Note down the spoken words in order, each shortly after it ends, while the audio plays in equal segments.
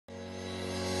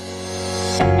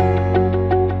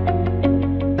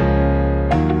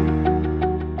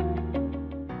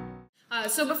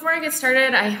Before I get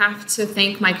started, I have to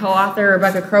thank my co-author,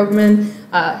 Rebecca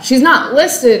Krogman. She's not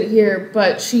listed here,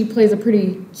 but she plays a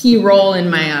pretty key role in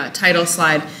my title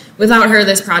slide. Without her,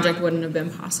 this project wouldn't have been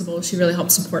possible. She really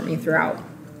helped support me throughout.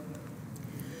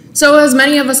 So as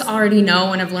many of us already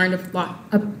know and have learned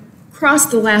across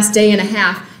the last day and a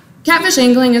half, catfish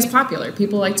angling is popular.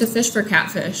 People like to fish for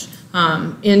catfish.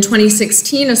 In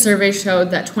 2016, a survey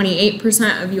showed that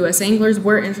 28% of U.S. anglers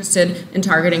were interested in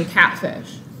targeting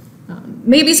catfish.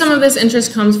 Maybe some of this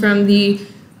interest comes from the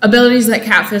abilities that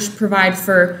catfish provide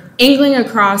for angling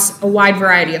across a wide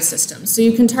variety of systems. So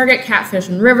you can target catfish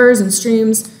in rivers and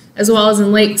streams, as well as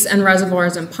in lakes and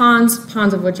reservoirs and ponds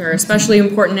of which are especially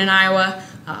important in Iowa.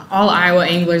 All Iowa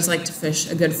anglers like to fish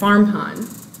a good farm pond.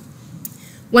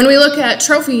 When we look at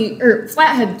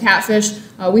flathead catfish,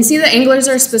 we see that anglers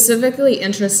are specifically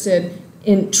interested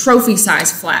in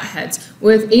trophy-sized flatheads,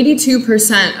 with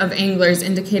 82% of anglers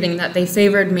indicating that they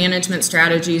favored management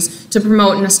strategies to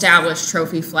promote and establish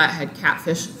trophy flathead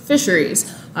catfish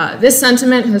fisheries. This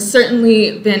sentiment has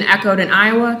certainly been echoed in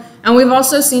Iowa, and we've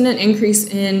also seen an increase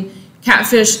in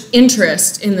catfish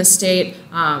interest in the state,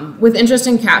 with interest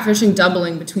in catfishing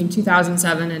doubling between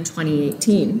 2007 and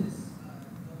 2018.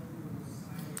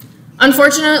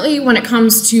 Unfortunately, when it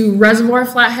comes to reservoir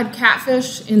flathead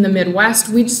catfish in the Midwest,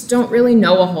 we just don't really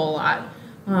know a whole lot.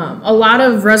 A lot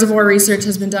of reservoir research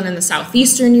has been done in the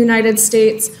southeastern United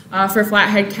States for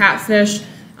flathead catfish,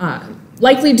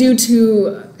 likely due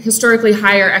to historically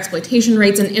higher exploitation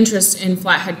rates and interest in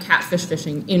flathead catfish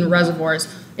fishing in reservoirs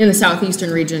in the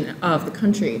southeastern region of the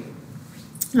country.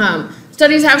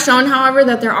 Studies have shown, however,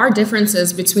 that there are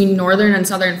differences between northern and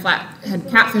southern flathead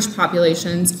catfish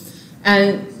populations,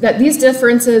 and that these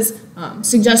differences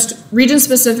suggest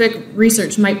region-specific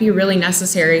research might be really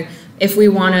necessary if we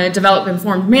want to develop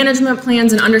informed management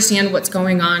plans and understand what's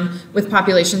going on with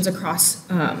populations across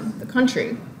the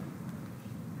country.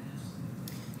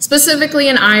 Specifically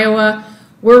in Iowa,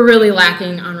 we're really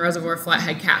lacking on reservoir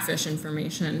flathead catfish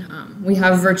information. We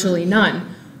have virtually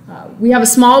none. We have a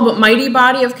small but mighty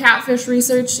body of catfish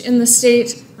research in the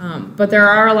state, but there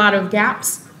are a lot of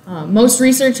gaps. Most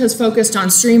research has focused on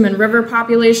stream and river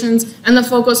populations, and the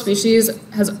focal species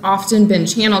has often been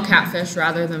channel catfish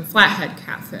rather than flathead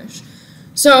catfish.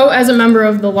 So, as a member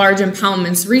of the large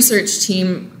impoundments research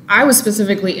team, I was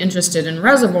specifically interested in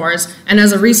reservoirs, and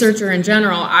as a researcher in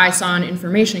general, I saw an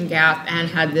information gap and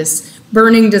had this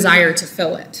burning desire to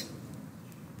fill it.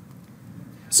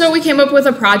 So we came up with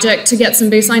a project to get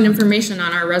some baseline information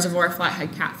on our reservoir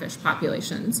flathead catfish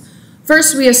populations.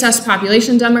 First, we assessed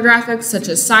population demographics such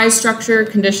as size, structure,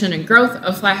 condition, and growth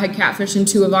of flathead catfish in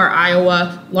 2 of our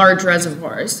Iowa large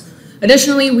reservoirs.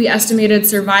 Additionally, we estimated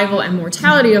survival and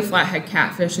mortality of flathead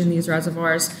catfish in these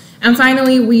reservoirs. And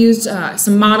finally, we used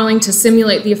some modeling to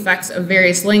simulate the effects of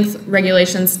various length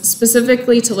regulations,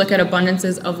 specifically to look at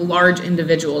abundances of large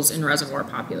individuals in reservoir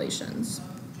populations.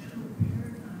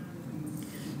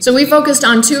 So we focused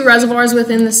on 2 reservoirs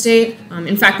within the state,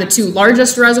 in fact the 2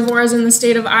 largest reservoirs in the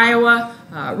state of Iowa,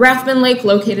 Rathbun Lake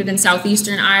located in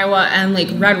southeastern Iowa and Lake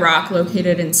Red Rock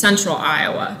located in central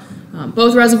Iowa.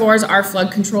 Both reservoirs are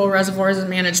flood control reservoirs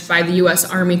managed by the U.S.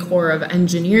 Army Corps of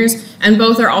Engineers, and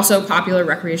both are also popular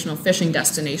recreational fishing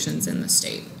destinations in the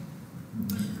state.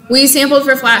 We sampled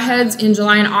for flatheads in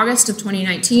July and August of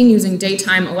 2019 using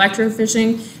daytime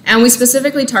electrofishing, and we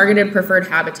specifically targeted preferred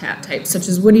habitat types such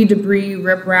as woody debris,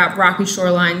 riprap, rocky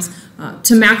shorelines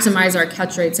to maximize our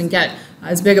catch rates and get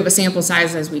as big of a sample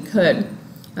size as we could.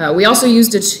 We also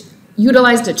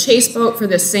utilized a chase boat for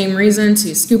this same reason,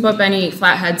 to scoop up any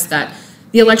flatheads that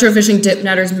the electrofishing dip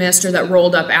netters missed or that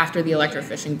rolled up after the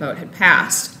electrofishing boat had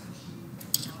passed.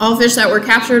 All fish that were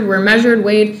captured were measured,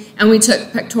 weighed, and we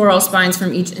took pectoral spines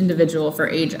from each individual for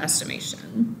age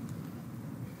estimation.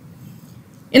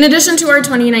 In addition to our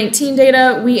 2019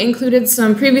 data, we included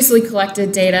some previously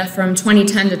collected data from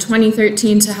 2010 to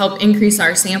 2013 to help increase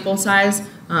our sample size.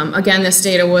 Again, this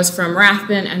data was from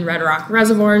Rathbun and Red Rock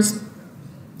reservoirs.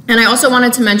 And I also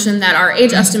wanted to mention that our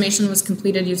age estimation was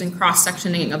completed using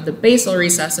cross-sectioning of the basal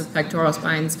recess of pectoral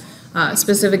spines,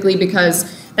 specifically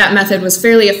because that method was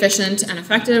fairly efficient and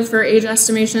effective for age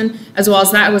estimation, as well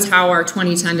as that was how our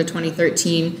 2010 to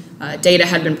 2013 data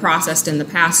had been processed in the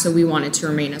past, so we wanted to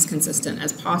remain as consistent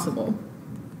as possible.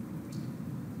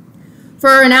 For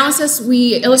our analysis,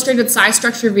 we illustrated size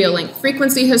structure via length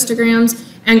frequency histograms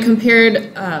and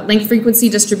compared length frequency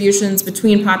distributions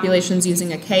between populations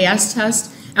using a KS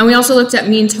test. And we also looked at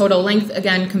mean total length,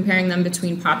 again comparing them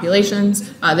between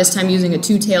populations, this time using a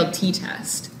two-tailed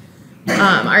t-test.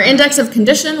 Our index of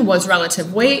condition was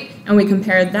relative weight, and we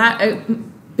compared that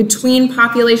between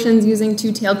populations using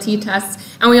two-tailed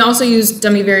t-tests, and we also used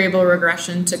dummy variable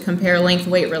regression to compare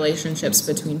length-weight relationships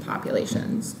between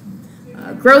populations.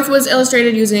 Growth was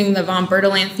illustrated using the von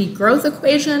Bertalanffy growth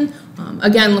equation,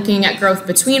 again looking at growth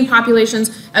between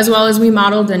populations, as well as we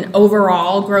modeled an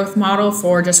overall growth model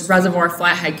for just reservoir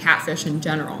flathead catfish in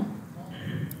general.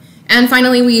 And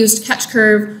finally, we used catch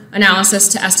curve analysis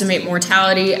to estimate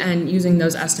mortality, and using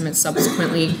those estimates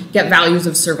subsequently get values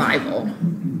of survival.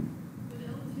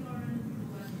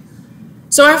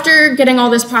 So after getting all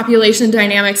this population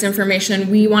dynamics information,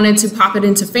 we wanted to pop it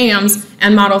into FAMS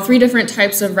and model 3 different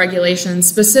types of regulations,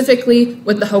 specifically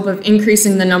with the hope of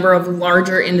increasing the number of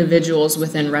larger individuals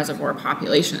within reservoir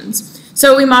populations.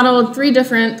 So we modeled 3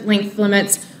 different length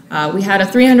limits. We had a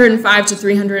 305 to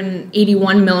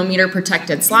 381 millimeter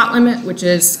protected slot limit, which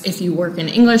is, if you work in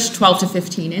English, 12 to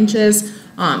 15 inches.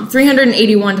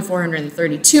 381 to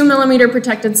 432 millimeter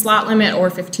protected slot limit, or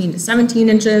 15 to 17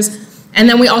 inches. And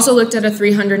then we also looked at a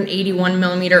 381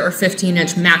 millimeter or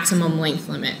 15-inch maximum length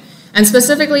limit. And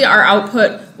specifically, our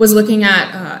output was looking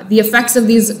at the effects of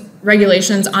these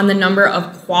regulations on the number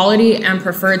of quality and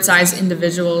preferred size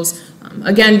individuals,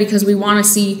 again, because we want to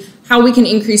see how we can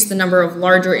increase the number of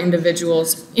larger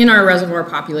individuals in our reservoir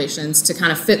populations to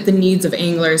kind of fit the needs of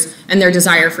anglers and their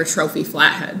desire for trophy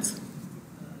flatheads.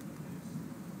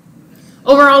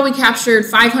 Overall, we captured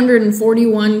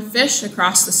 541 fish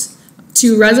across the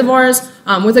 2 reservoirs,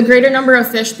 with a greater number of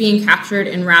fish being captured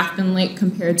in Rathbun Lake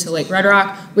compared to Lake Red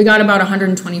Rock. We got about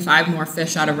 125 more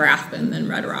fish out of Rathbun than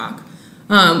Red Rock.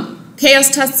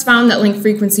 KS tests found that length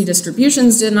frequency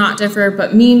distributions did not differ,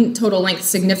 but mean total length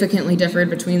significantly differed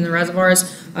between the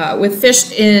reservoirs, with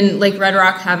fish in Lake Red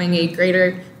Rock having a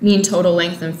greater mean total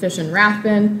length than fish in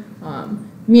Rathbun.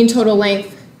 Mean total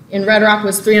length in Red Rock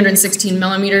was 316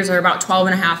 millimeters, or about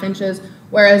 12.5 inches,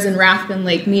 whereas in Rathbun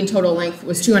Lake, mean total length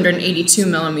was 282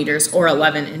 millimeters, or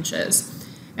 11 inches.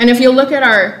 And if you look at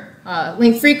our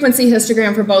length frequency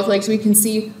histogram for both lakes, we can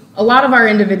see a lot of our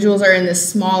individuals are in this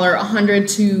smaller 100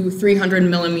 to 300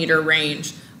 millimeter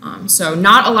range. So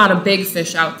not a lot of big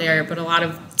fish out there, but a lot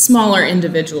of smaller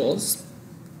individuals.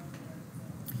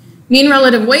 Mean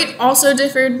relative weight also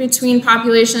differed between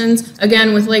populations,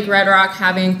 again with Lake Red Rock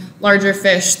having larger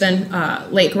fish than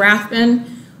Lake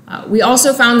Rathbun. We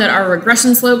also found that our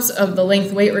regression slopes of the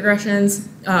length weight regressions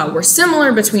were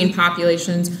similar between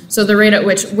populations, so the rate at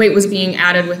which weight was being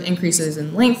added with increases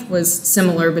in length was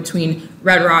similar between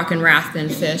Red Rock and Rathbun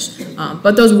fish,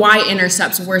 but those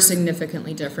y-intercepts were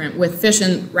significantly different, with fish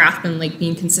in Rathbun Lake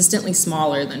being consistently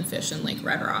smaller than fish in Lake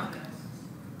Red Rock.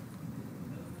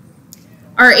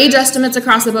 Our age estimates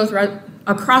across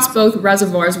both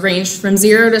reservoirs ranged from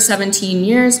 0 to 17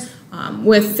 years,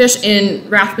 with fish in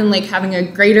Rathbun Lake having a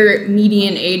greater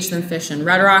median age than fish in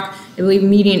Red Rock. I believe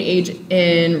median age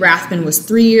in Rathbun was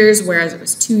 3 years, whereas it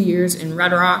was 2 years in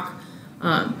Red Rock.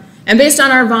 And based on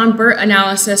our von Bert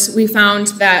analysis, we found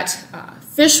that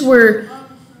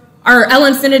our L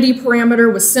infinity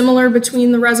parameter was similar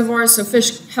between the reservoirs, so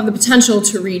fish have the potential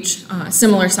to reach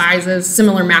similar sizes,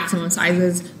 similar maximum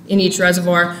sizes in each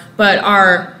reservoir, but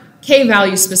our K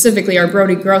value, specifically our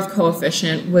Brody growth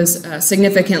coefficient, was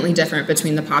significantly different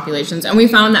between the populations. And we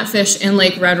found that fish in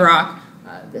Lake Red Rock,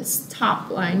 this top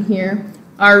line here,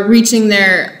 are reaching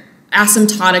their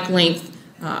asymptotic length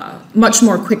much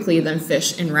more quickly than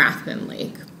fish in Rathbun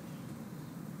Lake.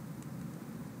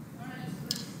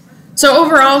 So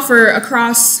overall, for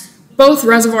across both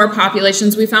reservoir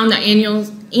populations, we found that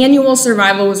annual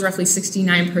survival was roughly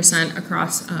 69%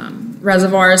 across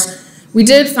reservoirs. We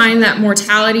did find that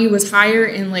mortality was higher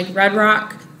in Lake Red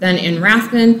Rock than in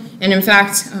Rathbun, and in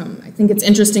fact, I think it's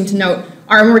interesting to note,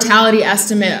 our mortality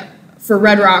estimate for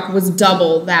Red Rock was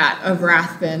double that of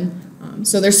Rathbun.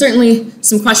 So there's certainly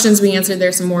some questions we answered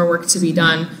there, some more work to be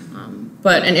done,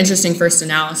 but an interesting first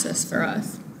analysis for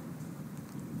us.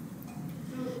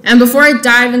 And before I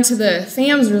dive into the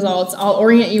FAMS results, I'll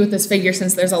orient you with this figure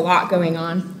since there's a lot going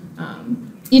on.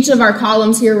 Each of our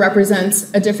columns here represents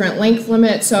a different length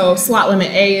limit. So slot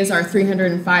limit A is our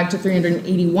 305 to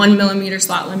 381 millimeter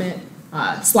slot limit.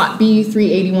 Slot B,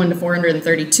 381 to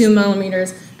 432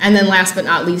 millimeters. And then last but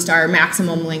not least, our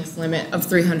maximum length limit of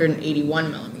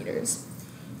 381 millimeters.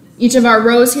 Each of our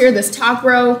rows here, this top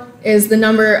row, is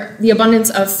the abundance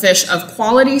of fish of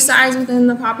quality size within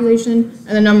the population,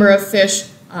 and the number of fish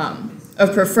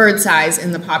of preferred size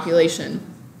in the population.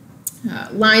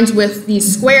 Lines with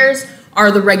these squares are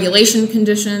the regulation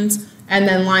conditions, and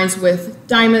then lines with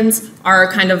diamonds are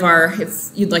kind of our, if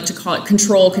you'd like to call it,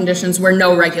 control conditions where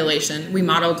no regulation. We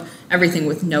modeled everything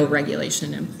with no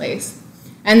regulation in place.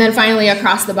 And then finally,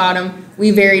 across the bottom,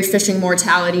 we varied fishing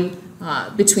mortality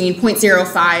between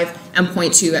 0.05 and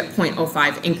 0.2 at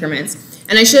 0.05 increments.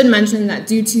 And I should mention that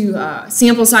due to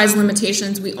sample size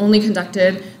limitations, we only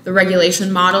conducted the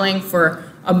regulation modeling for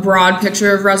a broad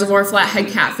picture of reservoir flathead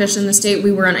catfish in the state.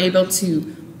 We were unable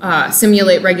to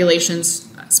simulate regulations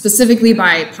specifically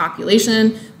by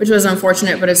population, which was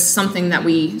unfortunate, but is something that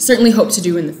we certainly hope to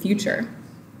do in the future.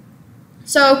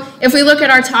 So if we look at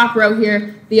our top row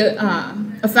here, the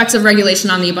effects of regulation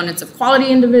on the abundance of quality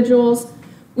individuals,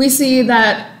 we see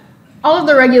that all of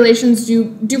the regulations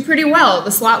do pretty well.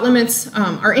 The slot limits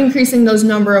are increasing those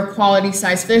number of quality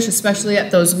size fish, especially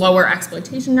at those lower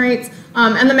exploitation rates,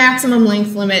 and the maximum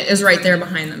length limit is right there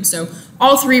behind them. So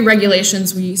all three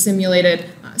regulations we simulated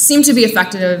seem to be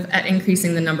effective at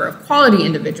increasing the number of quality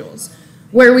individuals.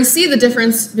 Where we see the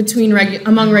difference between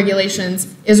among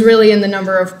regulations is really in the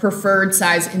number of preferred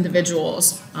size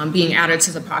individuals being added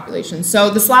to the population. So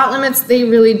the slot limits, they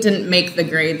really didn't make the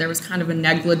grade. There was kind of a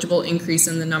negligible increase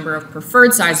in the number of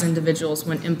preferred size individuals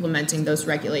when implementing those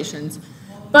regulations.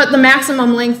 But the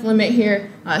maximum length limit here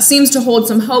seems to hold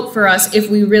some hope for us if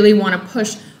we really want to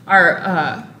push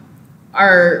our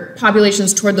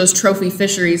populations toward those trophy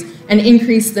fisheries and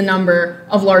increase the number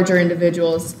of larger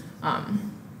individuals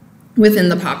within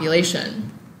the population.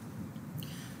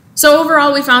 So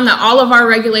overall, we found that all of our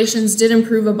regulations did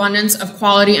improve abundance of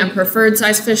quality and preferred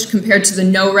size fish compared to the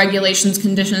no regulations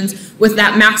conditions, with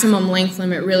that maximum length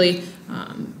limit really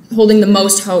holding the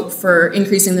most hope for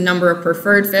increasing the number of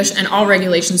preferred fish, and all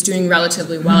regulations doing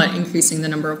relatively well at increasing the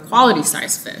number of quality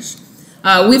size fish.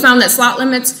 We found that slot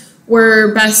limits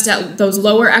were best at those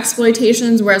lower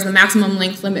exploitations, whereas the maximum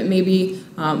length limit may be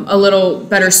a little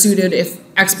better suited if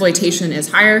exploitation is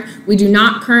higher. We do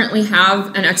not currently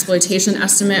have an exploitation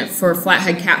estimate for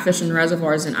flathead catfish in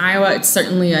reservoirs in Iowa. It's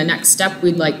certainly a next step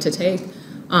we'd like to take.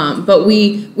 But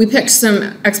we picked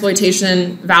some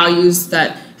exploitation values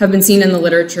that have been seen in the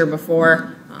literature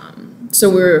before. So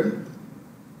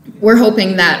we're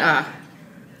hoping that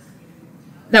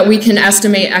that we can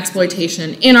estimate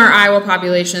exploitation in our Iowa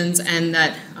populations, and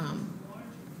that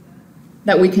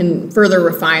that we can further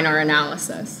refine our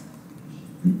analysis.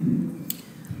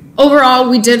 Overall,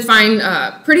 we did find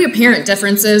pretty apparent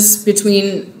differences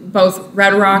between both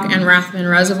Red Rock and Rathbun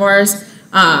reservoirs.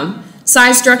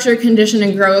 Size, structure, condition,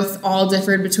 and growth all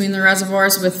differed between the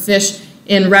reservoirs, with fish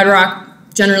in Red Rock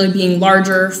generally being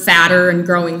larger, fatter, and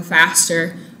growing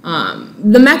faster.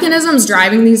 The mechanisms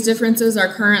driving these differences are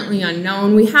currently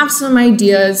unknown. We have some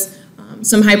ideas,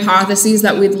 some hypotheses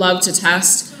that we'd love to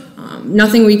test.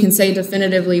 Nothing we can say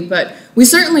definitively, but we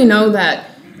certainly know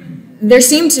that there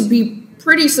seem to be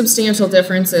pretty substantial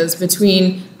differences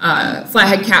between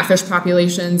flathead catfish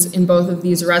populations in both of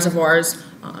these reservoirs,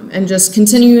 and just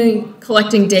continuing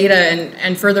collecting data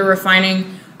and further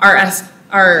refining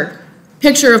our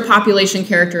picture of population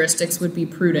characteristics would be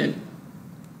prudent.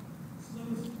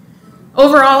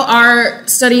 Overall, our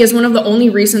study is one of the only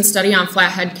recent study on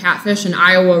flathead catfish in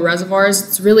Iowa reservoirs.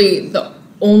 It's really the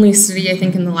only study, I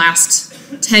think, in the last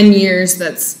 10 years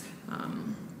that's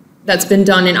been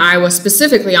done in Iowa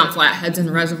specifically on flatheads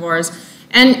and reservoirs.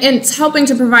 And it's helping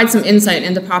to provide some insight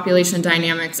into population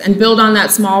dynamics and build on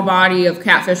that small body of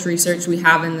catfish research we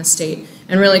have in the state,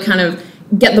 and really kind of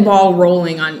get the ball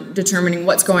rolling on determining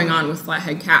what's going on with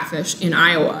flathead catfish in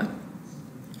Iowa.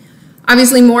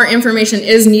 Obviously, more information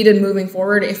is needed moving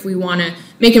forward if we want to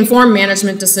make informed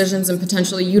management decisions and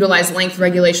potentially utilize length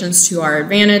regulations to our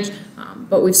advantage.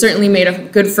 But we've certainly made a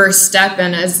good first step,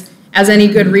 and as any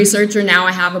good researcher, now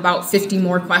I have about 50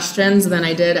 more questions than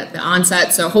I did at the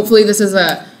onset. So hopefully this is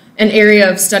an area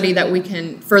of study that we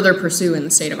can further pursue in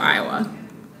the state of Iowa.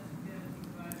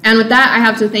 And with that, I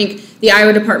have to thank the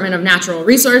Iowa Department of Natural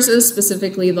Resources,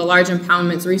 specifically the Large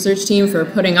Impoundments research team, for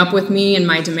putting up with me and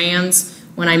my demands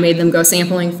when I made them go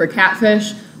sampling for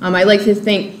catfish. I'd like to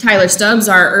thank Tyler Stubbs,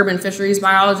 our urban fisheries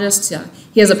biologist.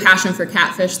 He has a passion for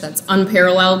catfish that's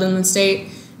unparalleled in the state,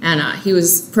 and he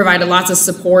provided lots of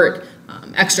support,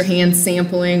 extra hand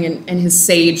sampling, and his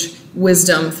sage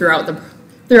wisdom throughout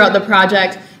the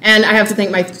project. And I have to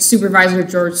thank my supervisor,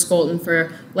 George Skolton,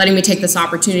 for letting me take this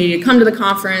opportunity to come to the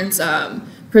conference,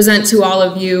 present to all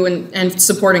of you, and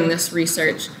supporting this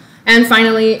research. And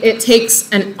finally, it takes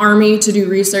an army to do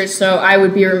research, so I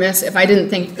would be remiss if I didn't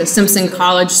thank the Simpson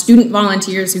College student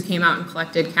volunteers who came out and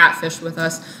collected catfish with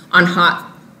us on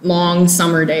hot, long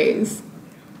summer days.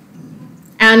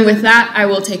 And with that, I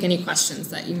will take any questions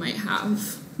that you might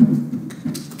have.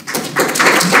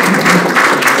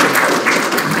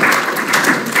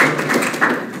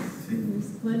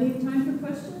 There's plenty of time for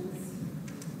questions.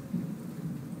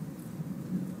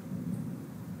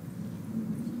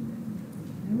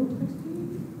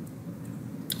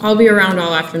 I'll be around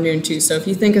all afternoon too, so if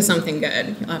you think of something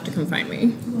good, you'll have to come find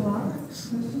me.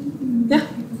 Yeah.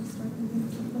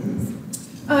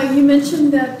 You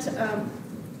mentioned that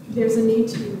there's a need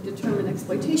to determine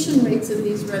exploitation rates in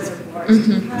these reservoirs.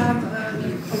 Do you have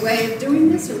a way of doing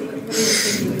this, or what are you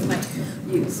thinking you might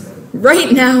use?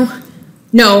 Right now,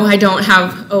 no, I don't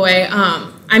have a way.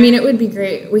 I mean, it would be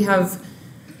great. We have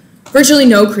virtually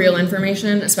no creel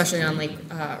information, especially on Lake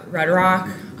Red Rock.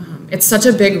 It's such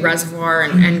a big reservoir,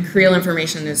 and creel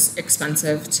information is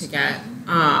expensive to get.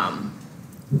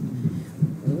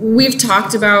 We've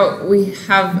talked about, we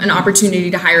have an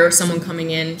opportunity to hire someone coming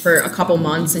in for a couple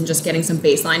months and just getting some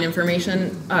baseline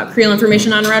information, creel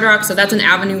information on Red Rock, so that's an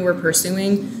avenue we're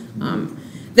pursuing.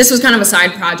 This was kind of a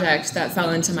side project that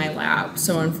fell into my lap,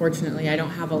 so unfortunately I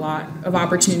don't have a lot of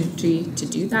opportunity to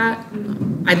do that.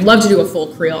 I'd love to do a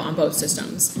full creel on both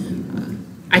systems.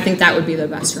 I think that would be the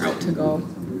best route to go.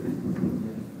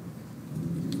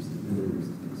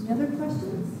 Any other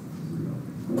questions?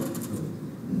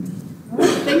 All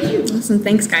right, thank you. Awesome,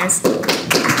 thanks guys.